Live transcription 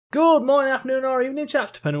Good morning, afternoon or evening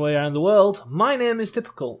chaps, depending where you are in the world. My name is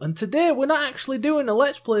Typical, and today we're not actually doing a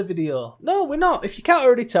Let's Play video. No, we're not. If you can't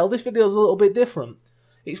already tell, this video is a little bit different.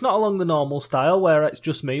 It's not along the normal style, where it's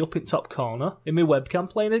just me up in top corner, in my webcam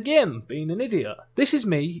playing a game, being an idiot. This is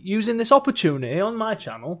me using this opportunity on my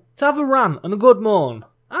channel to have a rant and a good moan.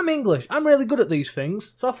 I'm English, I'm really good at these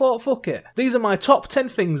things, so I thought fuck it. These are my top 10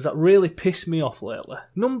 things that really piss me off lately.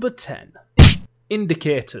 Number 10.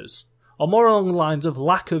 Indicators. Or more along the lines of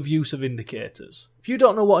lack of use of indicators. If you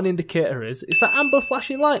don't know what an indicator is, it's that amber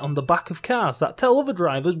flashing light on the back of cars that tell other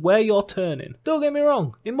drivers where you're turning. Don't get me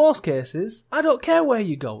wrong, in most cases, I don't care where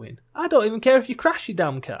you're going. I don't even care if you crash your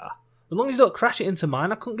damn car. As long as you don't crash it into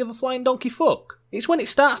mine, I couldn't give a flying donkey fuck. It's when it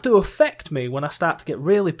starts to affect me when I start to get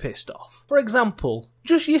really pissed off. For example,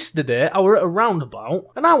 just yesterday I were at a roundabout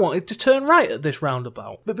and I wanted to turn right at this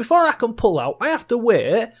roundabout. But before I can pull out, I have to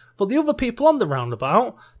wait for the other people on the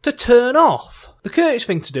roundabout to turn off. The courteous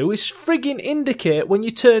thing to do is friggin' indicate when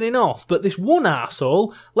you're turning off, but this one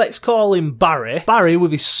arsehole, let's call him Barry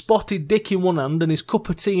with his spotted dick in one hand and his cup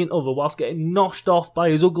of tea in other whilst getting noshed off by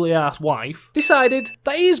his ugly ass wife, decided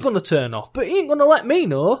that he's gonna turn off, but he ain't gonna let me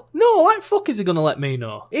know. No, like fuck is he gonna let me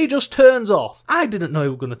know? He just turns off. I didn't know he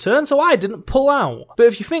was gonna turn, so I didn't pull out. But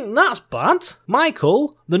if you think that's bad,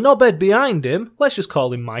 Michael, the knobhead behind him, let's just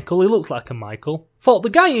call him Michael, he looks like a Michael, thought the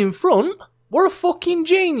guy in front were a fucking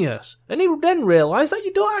genius, and he then realised that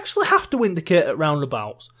you don't actually have to indicate at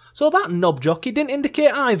roundabouts. So that knob jockey didn't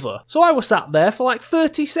indicate either. So I was sat there for like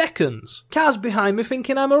 30 seconds. Cars behind me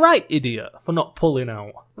thinking I'm a right idiot for not pulling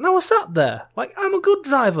out. And I was sat there, like, I'm a good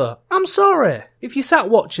driver. I'm sorry. If you sat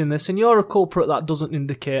watching this and you're a culprit that doesn't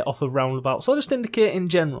indicate off of roundabouts, or just indicate in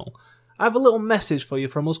general, I have a little message for you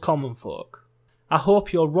from us common folk. I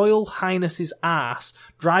hope your Royal Highness's arse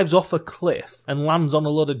drives off a cliff and lands on a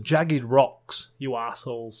load of jagged rocks, you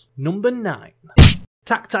arseholes. Number 9.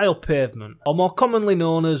 Tactile pavement, or more commonly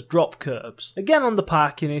known as drop curbs. Again on the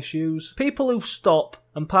parking issues, people who stop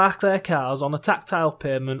and park their cars on a tactile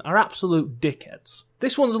pavement are absolute dickheads.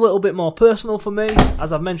 This one's a little bit more personal for me,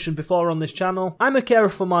 as I've mentioned before on this channel. I'm a carer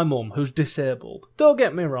for my mum, who's disabled. Don't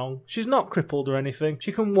get me wrong, she's not crippled or anything,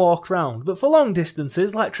 she can walk round, but for long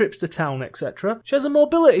distances, like trips to town, etc., she has a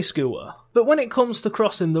mobility scooter. But when it comes to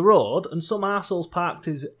crossing the road, and some arsehole's parked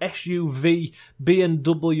his SUV,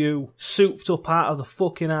 BMW, souped up out of the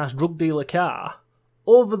fucking ass drug dealer car,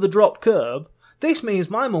 over the drop curb, this means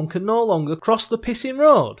my mum can no longer cross the pissing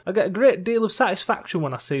road. I get a great deal of satisfaction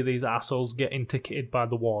when I see these arseholes getting ticketed by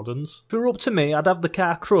the wardens. If it were up to me, I'd have the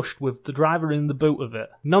car crushed with the driver in the boot of it.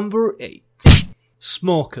 Number 8.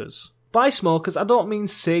 Smokers. By smokers, I don't mean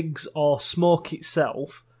cigs or smoke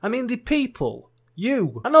itself. I mean the people.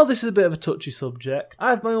 You. I know this is a bit of a touchy subject. I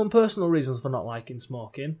have my own personal reasons for not liking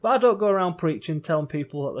smoking, but I don't go around preaching telling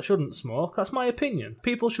people that they shouldn't smoke. That's my opinion.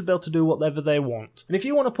 People should be able to do whatever they want. And if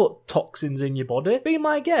you want to put toxins in your body, be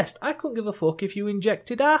my guest. I couldn't give a fuck if you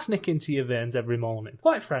injected arsenic into your veins every morning.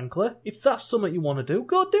 Quite frankly, if that's something you want to do,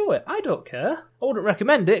 go do it. I don't care. I wouldn't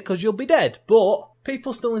recommend it because you'll be dead, but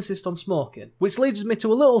people still insist on smoking. Which leads me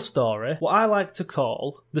to a little story, what I like to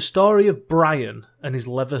call the story of Brian and his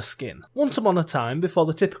leather skin. Once upon a time, before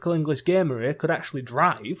the typical English gamer here could actually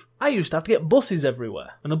drive, I used to have to get buses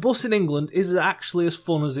everywhere. And a bus in England is actually as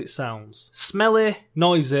fun as it sounds. Smelly,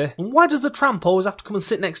 noisy, and why does the tramp always have to come and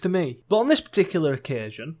sit next to me? But on this particular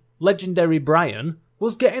occasion, legendary Brian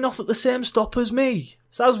was getting off at the same stop as me.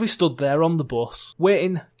 So as we stood there on the bus,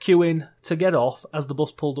 waiting, queuing to get off as the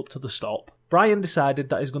bus pulled up to the stop, Brian decided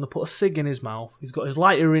that he's going to put a cig in his mouth. He's got his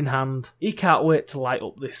lighter in hand. He can't wait to light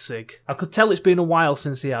up this cig. I could tell it's been a while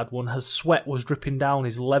since he had one, as sweat was dripping down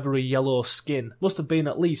his leathery yellow skin. Must have been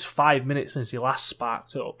at least 5 minutes since he last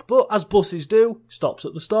sparked up. But as buses do, stops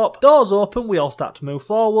at the stop, doors open, we all start to move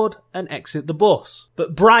forward and exit the bus.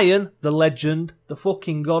 But Brian, the legend, the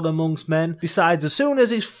fucking god amongst men, decides as soon as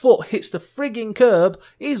his foot hits the frigging curb,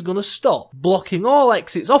 he's gonna stop, blocking all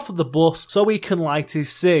exits off of the bus so he can light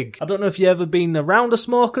his cig. I don't know if you've ever been around a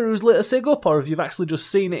smoker who's lit a cig up, or if you've actually just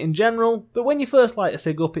seen it in general, but when you first light a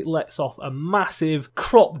cig up, it lets off a massive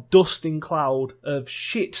crop dusting cloud of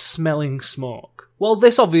shit smelling smoke. Well,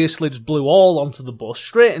 this obviously just blew all onto the bus,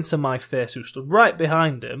 straight into my face, who stood right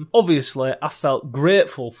behind him. Obviously, I felt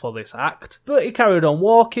grateful for this act, but he carried on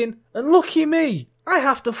walking, and lucky me, I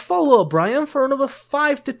have to follow Brian for another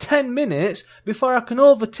 5 to 10 minutes before I can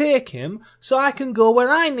overtake him so I can go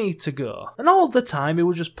where I need to go. And all the time he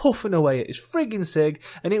was just puffing away at his friggin' cig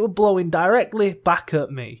and it was blowing directly back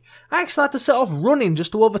at me. I actually had to set off running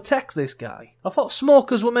just to overtake this guy. I thought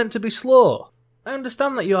smokers were meant to be slow. I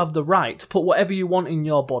understand that you have the right to put whatever you want in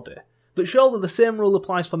your body, But surely the same rule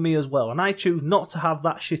applies for me as well, and I choose not to have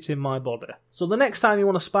that shit in my body. So the next time you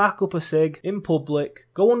want to spark up a cig in public,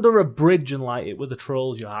 go under a bridge and light it with the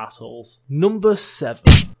trolls, you assholes. Number 7.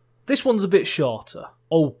 This one's a bit shorter.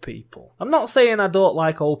 Old people. I'm not saying I don't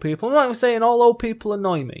like old people. I'm not even saying all old people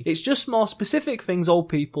annoy me. It's just more specific things old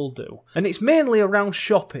people do. And it's mainly around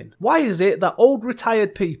shopping. Why is it that old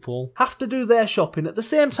retired people have to do their shopping at the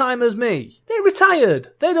same time as me? They're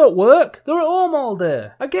retired. They don't work. They're at home all day.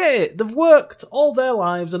 I get it. They've worked all their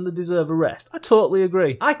lives and they deserve a rest. I totally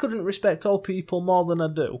agree. I couldn't respect old people more than I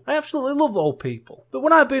do. I absolutely love old people. But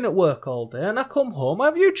when I've been at work all day and I come home, I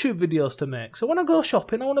have YouTube videos to make. So when I go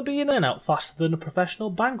shopping, I want to be in and out faster than a professional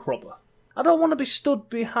bank robber. I don't want to be stood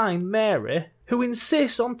behind Mary, who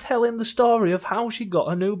insists on telling the story of how she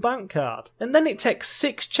got a new bank card. And then it takes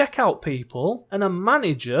 6 checkout people and a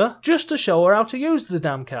manager just to show her how to use the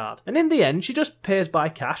damn card. And in the end, she just pays by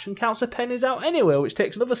cash and counts her pennies out anyway, which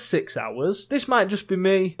takes another 6 hours. This might just be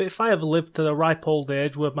me, but if I ever live to the ripe old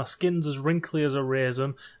age where my skin's as wrinkly as a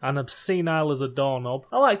raisin and I'm senile as a doorknob,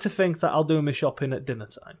 I like to think that I'll do my shopping at dinner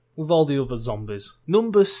time with all the other zombies.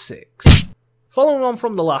 Number 6. Following on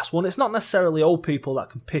from the last one, it's not necessarily old people that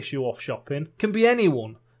can piss you off shopping. It can be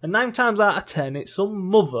anyone. And 9 times out of 10, it's some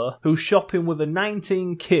mother who's shopping with her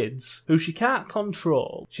 19 kids who she can't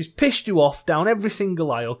control. She's pissed you off down every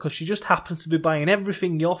single aisle because she just happens to be buying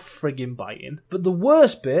everything you're frigging buying. But the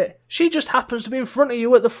worst bit, she just happens to be in front of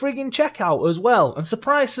you at the frigging checkout as well. And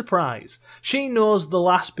surprise, surprise, she knows the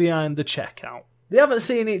last behind the checkout. They haven't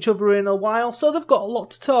seen each other in a while, so they've got a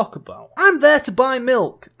lot to talk about. I'm there to buy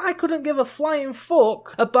milk. I couldn't give a flying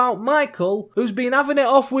fuck about Michael, who's been having it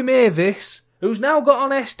off with Mavis, who's now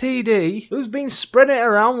got an STD, who's been spreading it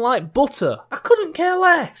around like butter. I couldn't care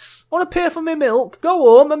less. I want to pay for my milk, go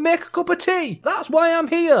home and make a cup of tea. That's why I'm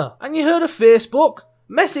here. And you heard of Facebook?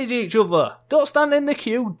 Message each other. Don't stand in the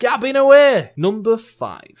queue gabbing away. Number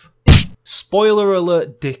 5. Spoiler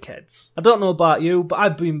alert, dickheads. I don't know about you, but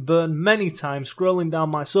I've been burned many times scrolling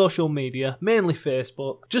down my social media, mainly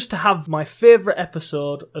Facebook, just to have my favourite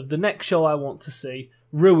episode of the next show I want to see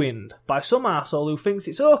ruined by some arsehole who thinks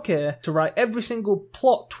it's okay to write every single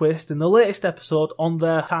plot twist in the latest episode on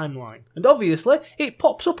their timeline. And obviously, it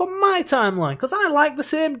pops up on my timeline, because I like the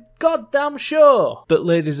same goddamn show. But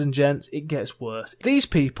ladies and gents, it gets worse. These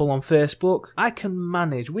people on Facebook, I can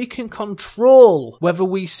manage. We can control whether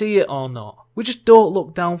we see it or not. We just don't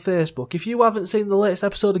look down Facebook. If you haven't seen the latest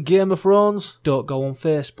episode of Game of Thrones, don't go on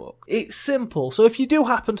Facebook. It's simple. So if you do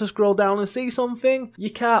happen to scroll down and see something,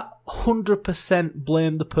 you can't 100%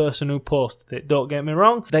 blame the person who posted it. Don't get me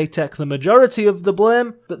wrong. They take the majority of the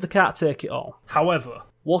blame, but they can't take it all. However,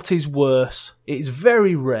 what is worse, it's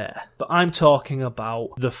very rare, but I'm talking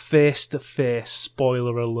about the face-to-face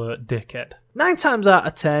spoiler alert dickhead. 9 times out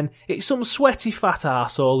of 10, it's some sweaty fat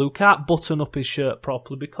arsehole who can't button up his shirt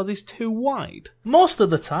properly because he's too wide. Most of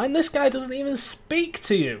the time, this guy doesn't even speak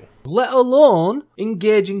to you, let alone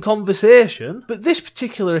engage in conversation. But this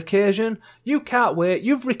particular occasion, you can't wait.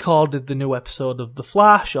 You've recorded the new episode of The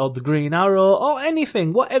Flash or The Green Arrow or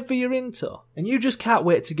anything, whatever you're into, and you just can't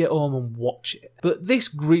wait to get home and watch it. But this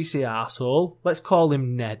greasy arsehole, let's call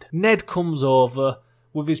him Ned. Ned comes over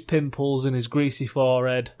with his pimples and his greasy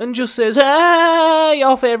forehead and just says, "Hey,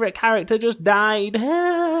 your favourite character just died,"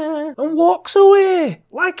 and walks away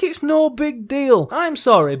like it's no big deal. I'm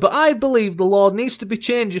sorry, but I believe the law needs to be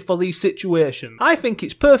changed for these situations. I think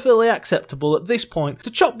it's perfectly acceptable at this point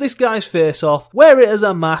to chop this guy's face off, wear it as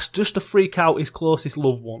a mask just to freak out his closest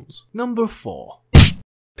loved ones. Number 4.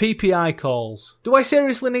 PPI calls. Do I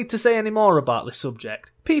seriously need to say any more about this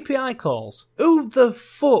subject? PPI calls. Who the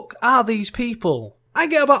fuck are these people? I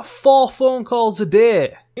get about 4 phone calls a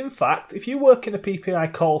day. In fact, if you work in a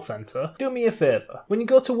PPI call centre, do me a favour. When you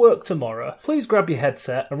go to work tomorrow, please grab your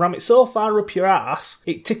headset and ram it so far up your ass,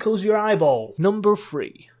 it tickles your eyeballs. Number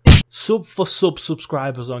 3. Sub for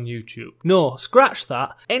subscribers on YouTube. No, scratch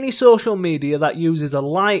that. Any social media that uses a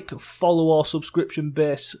like, follow or subscription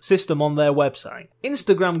based system on their website.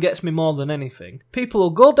 Instagram gets me more than anything. People will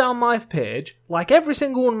go down my page, like every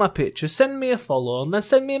single one of my pictures, send me a follow and then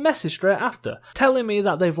send me a message straight after, telling me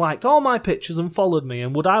that they've liked all my pictures and followed me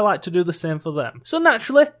and would I like to do the same for them. So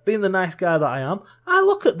naturally, being the nice guy that I am, I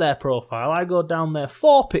look at their profile, I go down their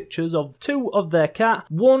 4 pictures of 2 of their cat,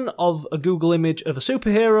 1 of a Google image of a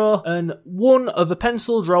superhero, and 1 of a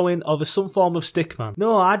pencil drawing of some form of stickman.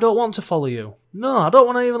 No, I don't want to follow you. No, I don't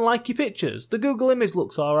want to even like your pictures. The Google image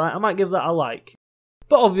looks alright, I might give that a like.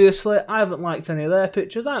 But obviously, I haven't liked any of their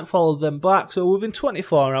pictures, I haven't followed them back, so within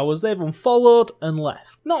 24 hours they've unfollowed and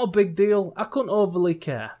left. Not a big deal, I couldn't overly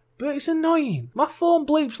care. but it's annoying. My phone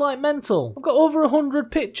bleeps like mental. I've got over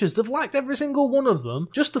 100 pictures. They've liked every single one of them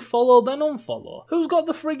just to follow then unfollow. Who's got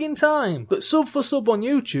the frigging time? But sub for sub on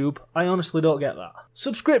YouTube, I honestly don't get that.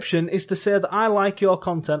 Subscription is to say that I like your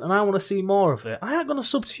content and I want to see more of it. I ain't gonna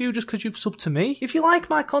sub to you just because you've subbed to me. If you like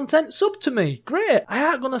my content, sub to me. Great.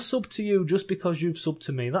 I ain't gonna sub to you just because you've subbed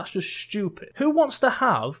to me. That's just stupid. Who wants to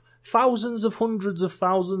have thousands of hundreds of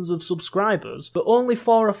thousands of subscribers, but only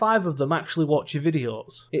 4 or 5 of them actually watch your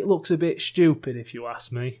videos? It looks a bit stupid if you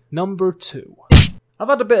ask me. Number 2. I've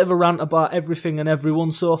had a bit of a rant about everything and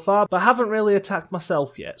everyone so far, but I haven't really attacked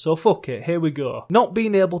myself yet, so fuck it, here we go. Not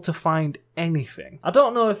being able to find anything. I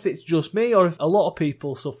don't know if it's just me or if a lot of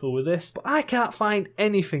people suffer with this, but I can't find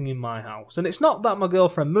anything in my house. And it's not that my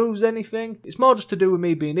girlfriend moves anything, it's more just to do with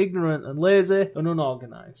me being ignorant and lazy and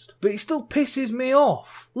unorganised. But it still pisses me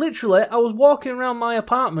off. Literally, I was walking around my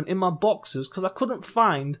apartment in my boxers because I couldn't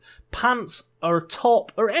find pants or a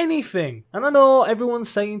top or anything. And I know everyone's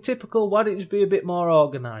saying typical, why don't you just be a bit more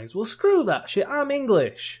organised? Well, screw that shit, I'm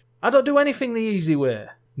English. I don't do anything the easy way.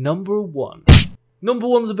 Number 1. Number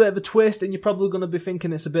 1's a bit of a twist and you're probably going to be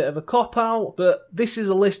thinking it's a bit of a cop-out, but this is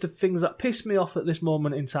a list of things that piss me off at this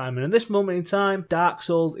moment in time. And in this moment in time, Dark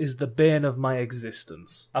Souls is the bane of my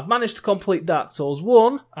existence. I've managed to complete Dark Souls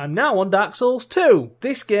 1, I'm now on Dark Souls 2.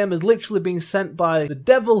 This game has literally been sent by the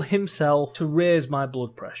devil himself to raise my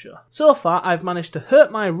blood pressure. So far, I've managed to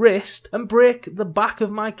hurt my wrist and break the back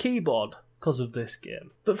of my keyboard because of this game.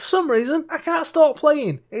 But for some reason, I can't stop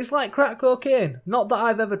playing. It's like crack cocaine. Not that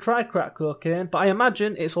I've ever tried crack cocaine, but I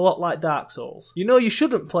imagine it's a lot like Dark Souls. You know you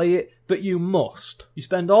shouldn't play it, but you must. You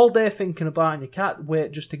spend all day thinking about it and you can't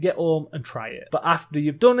wait just to get home and try it. But after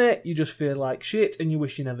you've done it, you just feel like shit and you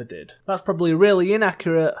wish you never did. That's probably a really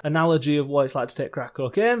inaccurate analogy of what it's like to take crack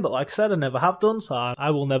cocaine, but like I said, I never have done, so I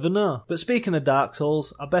will never know. But speaking of Dark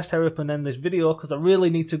Souls, I best hurry up and end this video because I really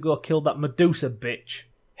need to go kill that Medusa bitch.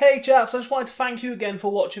 Hey chaps, I just wanted to thank you again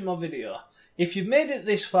for watching my video. If you've made it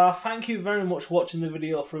this far, thank you very much for watching the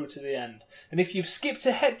video through to the end. And if you've skipped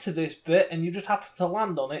ahead to this bit and you just happen to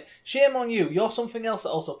land on it, shame on you, you're something else that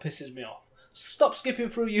also pisses me off. Stop skipping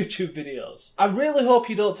through YouTube videos. I really hope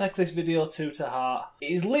you don't take this video too to heart. It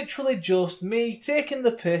is literally just me taking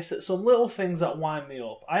the piss at some little things that wind me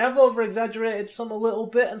up. I have over-exaggerated some a little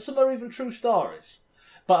bit and some are even true stories.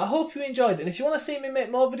 But I hope you enjoyed it, and if you want to see me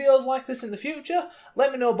make more videos like this in the future,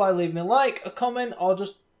 let me know by leaving a like, a comment, or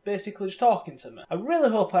just basically just talking to me. I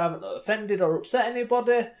really hope I haven't offended or upset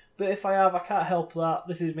anybody, but if I have, I can't help that.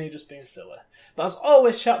 This is me just being silly. But as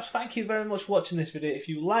always, chaps, thank you very much for watching this video. If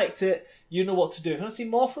you liked it, you know what to do. If you want to see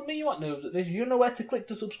more from me, you want news at this, you know where to click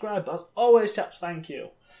to subscribe. But as always, chaps, thank you.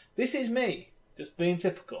 This is me, just being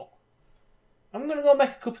typical. I'm going to go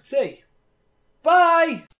make a cup of tea.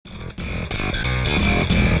 Bye!